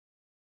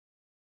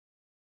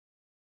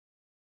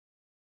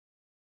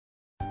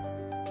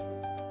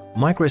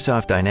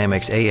Microsoft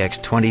Dynamics AX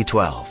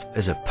 2012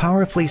 is a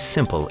powerfully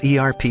simple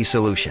ERP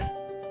solution.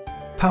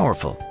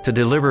 Powerful to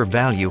deliver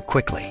value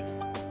quickly.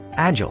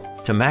 Agile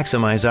to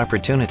maximize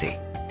opportunity.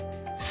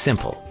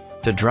 Simple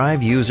to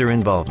drive user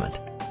involvement.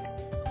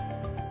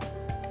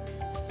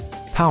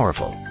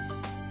 Powerful.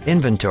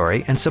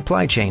 Inventory and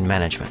supply chain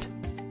management.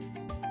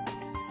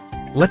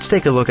 Let's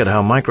take a look at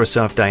how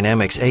Microsoft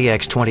Dynamics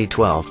AX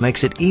 2012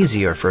 makes it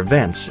easier for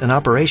Vince, an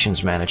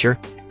operations manager,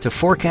 to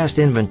forecast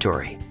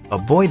inventory,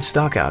 avoid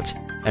stockouts,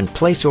 and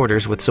place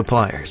orders with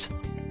suppliers.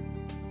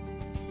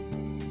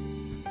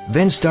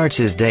 Vince starts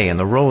his day in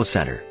the Role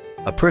Center,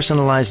 a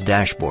personalized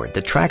dashboard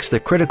that tracks the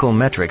critical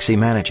metrics he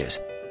manages.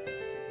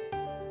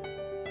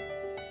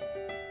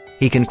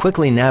 He can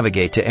quickly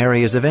navigate to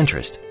areas of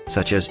interest,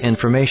 such as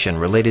information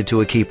related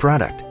to a key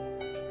product.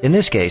 In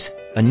this case,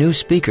 a new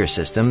speaker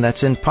system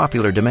that's in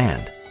popular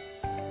demand.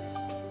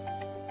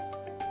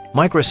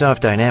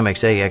 Microsoft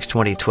Dynamics AX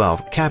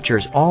 2012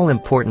 captures all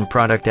important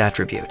product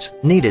attributes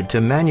needed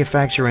to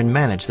manufacture and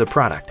manage the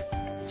product,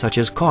 such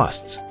as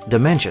costs,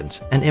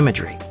 dimensions, and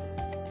imagery.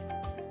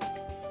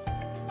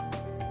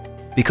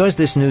 Because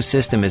this new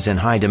system is in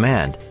high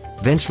demand,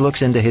 Vince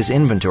looks into his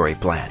inventory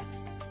plan.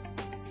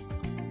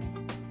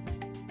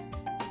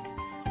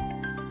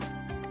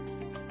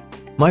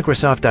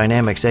 Microsoft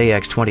Dynamics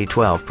AX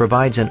 2012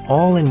 provides an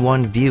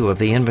all-in-one view of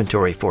the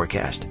inventory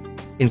forecast,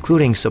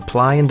 including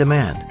supply and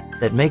demand,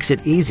 that makes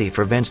it easy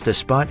for Vince to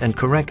spot and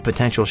correct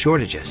potential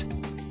shortages.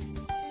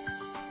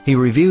 He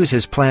reviews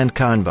his planned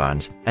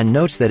Kanbans and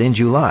notes that in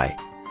July,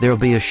 there will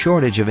be a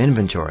shortage of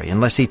inventory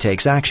unless he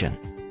takes action.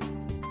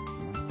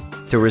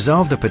 To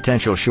resolve the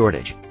potential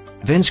shortage,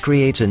 Vince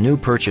creates a new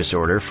purchase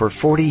order for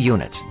 40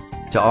 units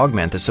to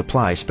augment the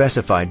supply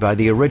specified by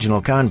the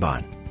original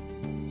Kanban.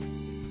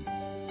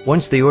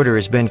 Once the order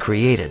has been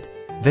created,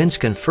 Vince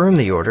confirms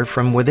the order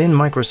from within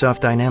Microsoft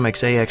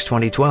Dynamics AX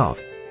 2012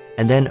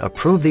 and then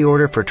approve the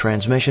order for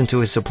transmission to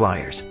his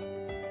suppliers.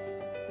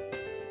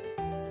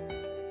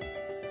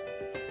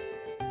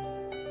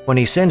 When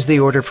he sends the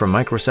order from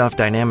Microsoft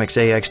Dynamics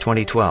AX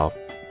 2012,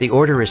 the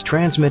order is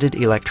transmitted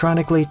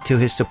electronically to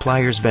his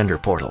supplier's vendor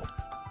portal.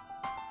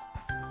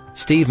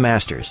 Steve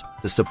Masters,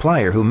 the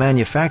supplier who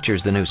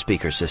manufactures the new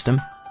speaker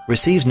system,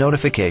 receives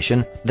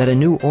notification that a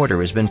new order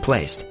has been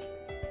placed.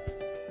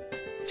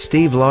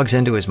 Steve logs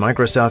into his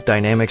Microsoft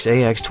Dynamics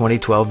AX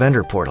 2012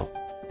 vendor portal,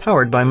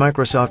 powered by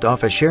Microsoft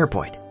Office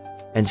SharePoint,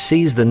 and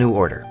sees the new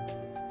order.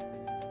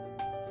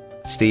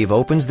 Steve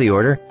opens the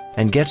order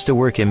and gets to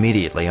work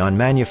immediately on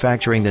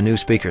manufacturing the new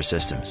speaker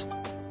systems.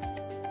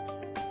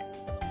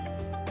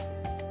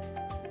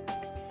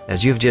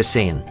 As you've just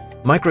seen,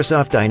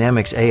 Microsoft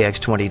Dynamics AX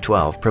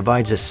 2012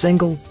 provides a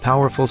single,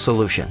 powerful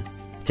solution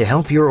to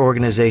help your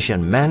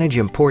organization manage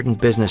important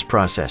business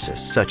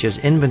processes such as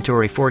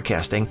inventory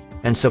forecasting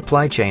and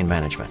supply chain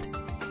management.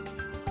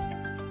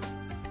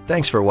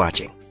 Thanks for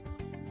watching.